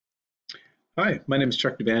Hi, my name is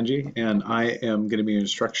Chuck Devanji, and I am going to be your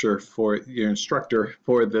instructor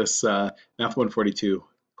for this Math 142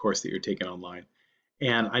 course that you're taking online.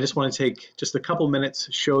 And I just want to take just a couple minutes,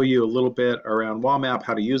 show you a little bit around WAMAP,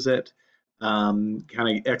 how to use it, kind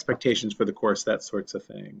of expectations for the course, that sorts of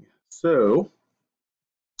thing. So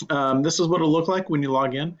this is what it'll look like when you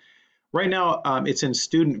log in. Right now, it's in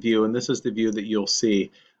student view, and this is the view that you'll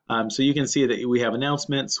see. So you can see that we have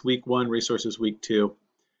announcements, week 1, resources, week 2.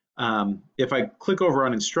 If I click over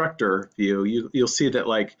on instructor view, you'll see that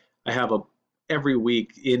like I have every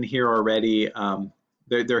week in here already.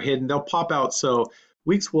 They're hidden. They'll pop out. So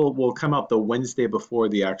weeks will come out the Wednesday before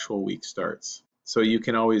the actual week starts. So you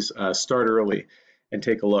can always start early and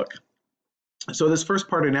take a look. So this first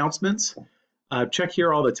part, announcements, check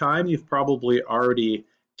here all the time. You've probably already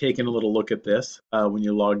taken a little look at this when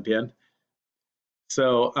you logged in.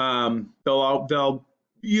 So they'll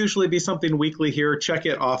usually be something weekly here. Check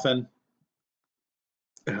it often.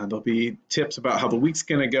 There'll be tips about how the week's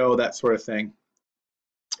going to go, that sort of thing.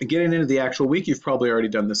 Getting into the actual week, you've probably already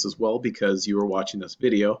done this as well because you were watching this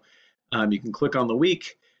video. You can click on the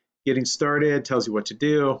week, getting started, tells you what to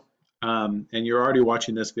do, and you're already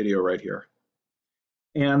watching this video right here.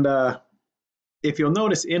 And if you'll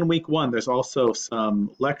notice in week 1, there's also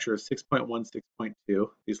some lectures, 6.1, 6.2,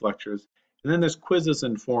 these lectures, and then there's quizzes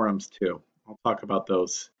and forums too. I'll talk about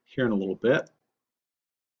those here in a little bit.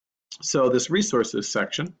 So this resources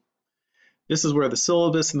section, this is where the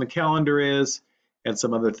syllabus and the calendar is and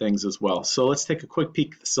some other things as well. So let's take a quick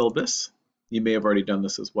peek at the syllabus. You may have already done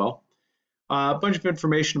this as well. A bunch of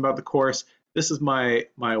information about the course. This is my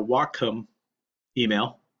Wacom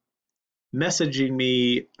email. Messaging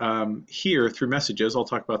me here through messages, I'll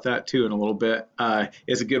talk about that too in a little bit,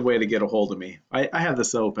 is a good way to get a hold of me. I have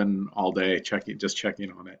this open all day, just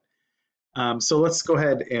checking on it. So let's go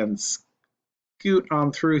ahead and scoot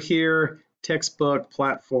on through here, textbook,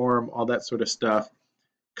 platform, all that sort of stuff.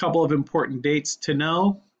 Couple of important dates to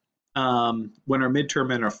know when our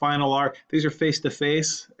midterm and our final are. These are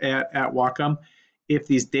face-to-face at Wacom. If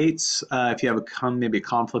these dates, if you have maybe a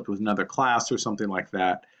conflict with another class or something like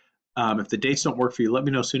that, if the dates don't work for you, let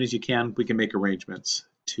me know as soon as you can. We can make arrangements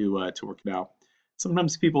to work it out.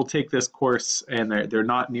 Sometimes people take this course and they're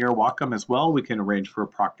not near Wacom as well. We can arrange for a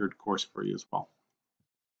proctored course for you as well.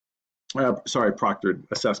 Sorry, proctored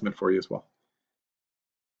assessment for you as well.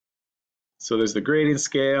 So there's the grading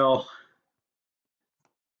scale.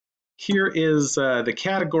 Here is the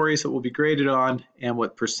categories that will be graded on and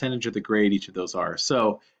what percentage of the grade each of those are.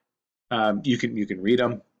 So you can read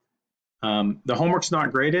them. The homework's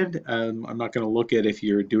not graded. I'm not going to look at if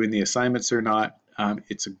you're doing the assignments or not.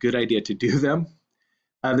 It's a good idea to do them.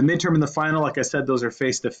 The midterm and the final, like I said, those are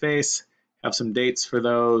face-to-face. Have some dates for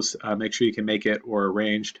those. Make sure you can make it or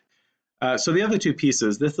arranged. So the other two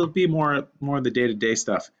pieces, this will be more of the day-to-day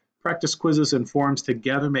stuff. Practice quizzes and forums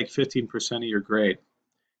together make 15% of your grade.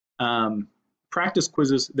 Practice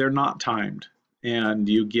quizzes, they're not timed, and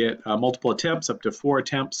you get multiple attempts, up to 4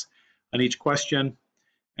 attempts on each question,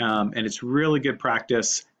 and it's really good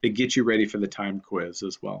practice to get you ready for the timed quiz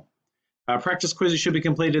as well. Practice quizzes should be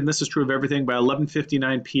completed, and this is true of everything, by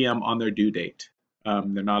 11:59 p.m. on their due date.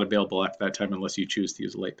 They're not available after that time unless you choose to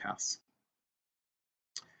use a late pass.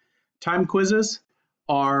 Time quizzes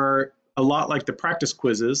are a lot like the practice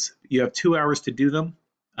quizzes. You have 2 hours to do them.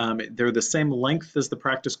 They're the same length as the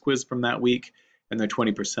practice quiz from that week, and they're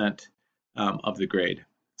 20% of the grade.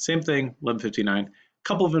 Same thing, 11:59.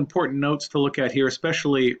 Couple of important notes to look at here,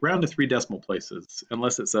 especially round to 3 decimal places,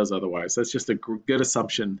 unless it says otherwise. That's just a good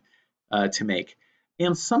assumption to make.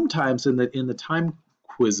 And sometimes in the time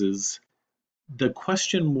quizzes, the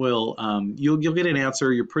question will you'll get an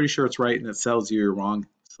answer. You're pretty sure it's right, and it tells you you're wrong.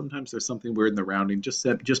 Sometimes there's something weird in the rounding.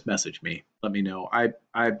 Just message me. Let me know. I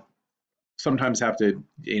sometimes have to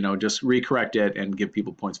just recorrect it and give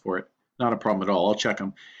people points for it. Not a problem at all. I'll check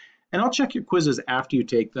them, and I'll check your quizzes after you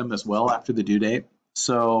take them as well, after the due date.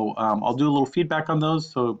 So I'll do a little feedback on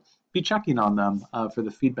those. So be checking on them for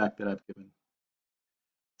the feedback that I've given.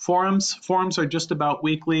 Forums are just about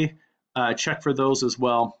weekly. Check for those as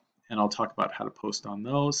well, and I'll talk about how to post on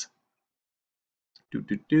those.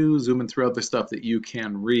 Zooming through other stuff that you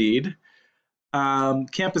can read.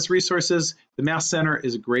 Campus resources. The Math Center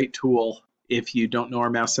is a great tool. If you don't know our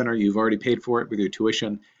Math Center, you've already paid for it with your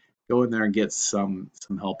tuition. Go in there and get some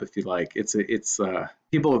help if you like. It's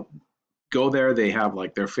people go there. They have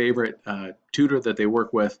like their favorite tutor that they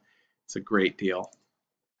work with. It's a great deal.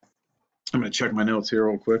 I'm going to check my notes here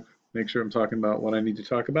real quick. Make sure I'm talking about what I need to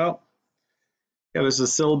talk about. Yeah, there's a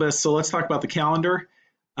syllabus. So let's talk about the calendar.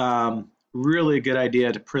 Really a good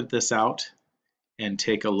idea to print this out and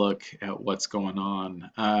take a look at what's going on.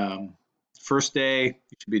 First day,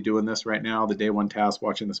 you should be doing this right now, the day one task,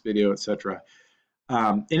 watching this video, etc.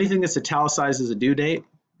 Anything that's italicized as a due date,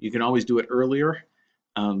 you can always do it earlier.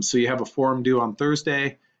 So you have a forum due on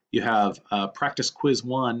Thursday, you have practice quiz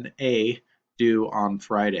 1A due on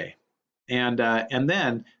Friday. And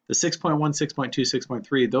then the 6.1, 6.2,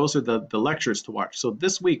 6.3, those are the lectures to watch. So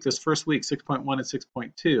this week, this first week, 6.1 and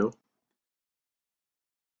 6.2, if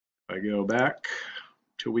I go back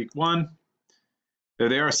to week 1, there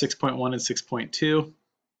they are, 6.1 and 6.2.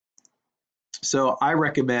 So I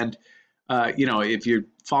recommend, you know, if you're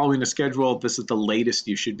following a schedule, this is the latest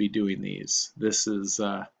you should be doing these. This is,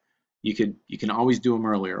 you can always do them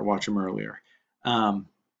earlier, watch them earlier. And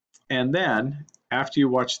then after you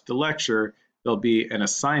watch the lecture, there'll be an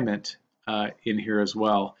assignment in here as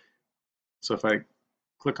well. So if I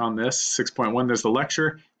click on this, 6.1, there's the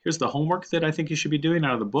lecture. Here's the homework that I think you should be doing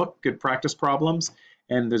out of the book, good practice problems,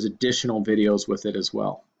 and there's additional videos with it as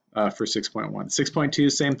well for 6.1.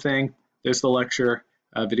 6.2, same thing. There's the lecture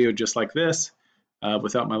video just like this,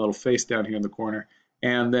 without my little face down here in the corner.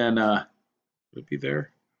 And then, would it be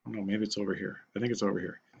there? Oh, no, maybe it's over here. I think it's over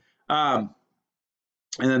here. And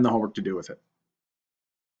then the homework to do with it.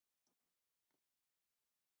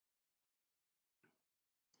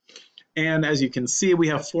 And as you can see, we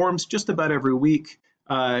have forums just about every week.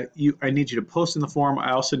 I need you to post in the forum.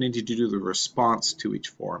 I also need you to do the response to each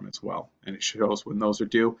forum as well. And it shows when those are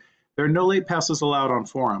due. There are no late passes allowed on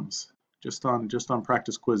forums, just on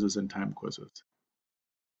practice quizzes and time quizzes.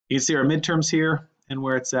 You can see our midterms here and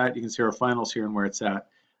where it's at. You can see our finals here and where it's at.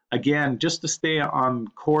 Again, just to stay on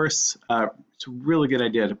course, it's a really good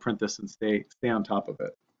idea to print this and stay on top of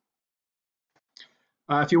it.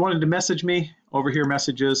 If you wanted to message me, over here,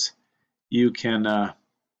 messages, you can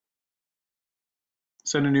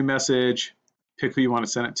send a new message, pick who you want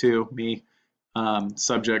to send it to, me,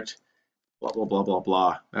 subject, blah, blah, blah, blah,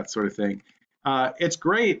 blah, that sort of thing. It's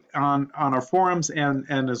great on our forums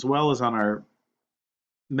and as well as on our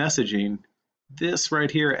messaging. This right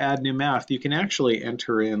here, add new math, you can actually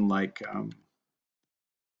enter in like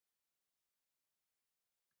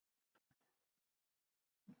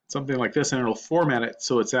something like this, and it'll format it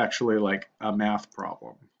so it's actually like a math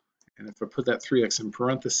problem. And if I put that 3x in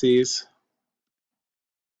parentheses,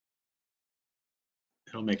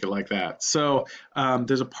 it'll make it like that. So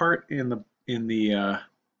there's a part in the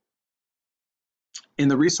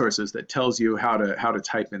resources that tells you how to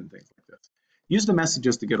type in things like this. Use the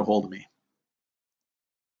messages to get a hold of me.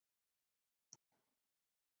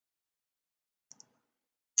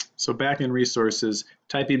 So back in resources,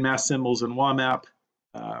 typing math symbols in WAMAP.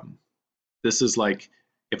 This is like,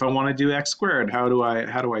 if I want to do x squared, how do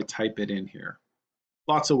I type it in here?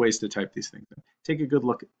 Lots of ways to type these things in. Take a good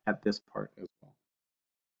look at this part as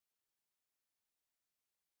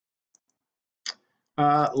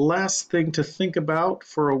well. Last thing to think about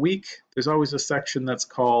for a week, there's always a section that's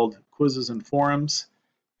called quizzes and forums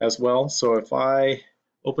as well. So if I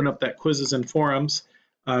open up that quizzes and forums,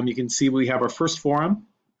 you can see we have our first forum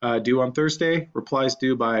due on Thursday, replies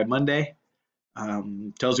due by Monday,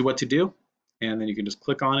 tells you what to do, and then you can just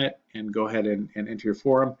click on it and go ahead and enter your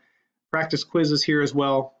forum. Practice quizzes here as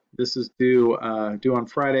well. This is due on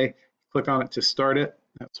Friday. Click on it to start it,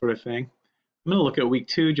 that sort of thing. I'm going to look at week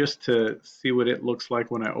 2 just to see what it looks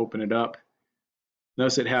like when I open it up.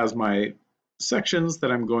 Notice it has my sections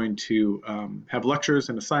that I'm going to have lectures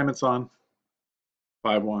and assignments on,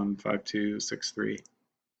 5.1, 5.2, 6.3,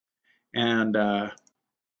 and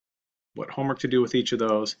what homework to do with each of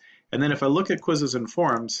those. And then if I look at quizzes and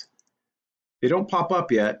forums, they don't pop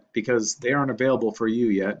up yet because they aren't available for you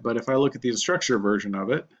yet. But if I look at the instructor version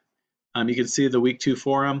of it, you can see the week 2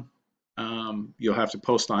 forum. You'll have to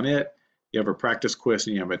post on it. You have a practice quiz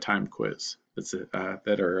and you have a time quiz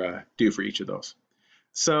that are due for each of those.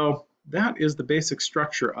 So that is the basic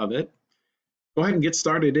structure of it. Go ahead and get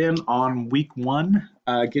started in on week 1.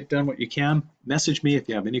 Get done what you can. Message me if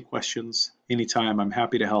you have any questions anytime. I'm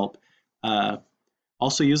happy to help.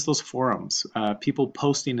 Also use those forums. People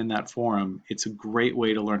posting in that forum, it's a great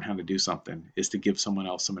way to learn how to do something, is to give someone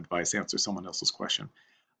else some advice, answer someone else's question.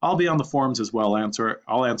 I'll be on the forums as well.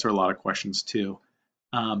 I'll answer a lot of questions too.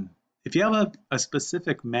 If you have a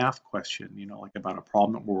specific math question, you know, like about a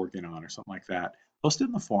problem that we're working on or something like that, post it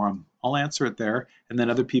in the forum. I'll answer it there, and then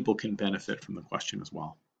other people can benefit from the question as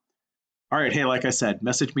well. All right, hey, like I said,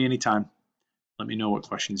 message me anytime. Let me know what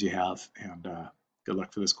questions you have, and good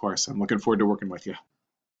luck for this course. I'm looking forward to working with you.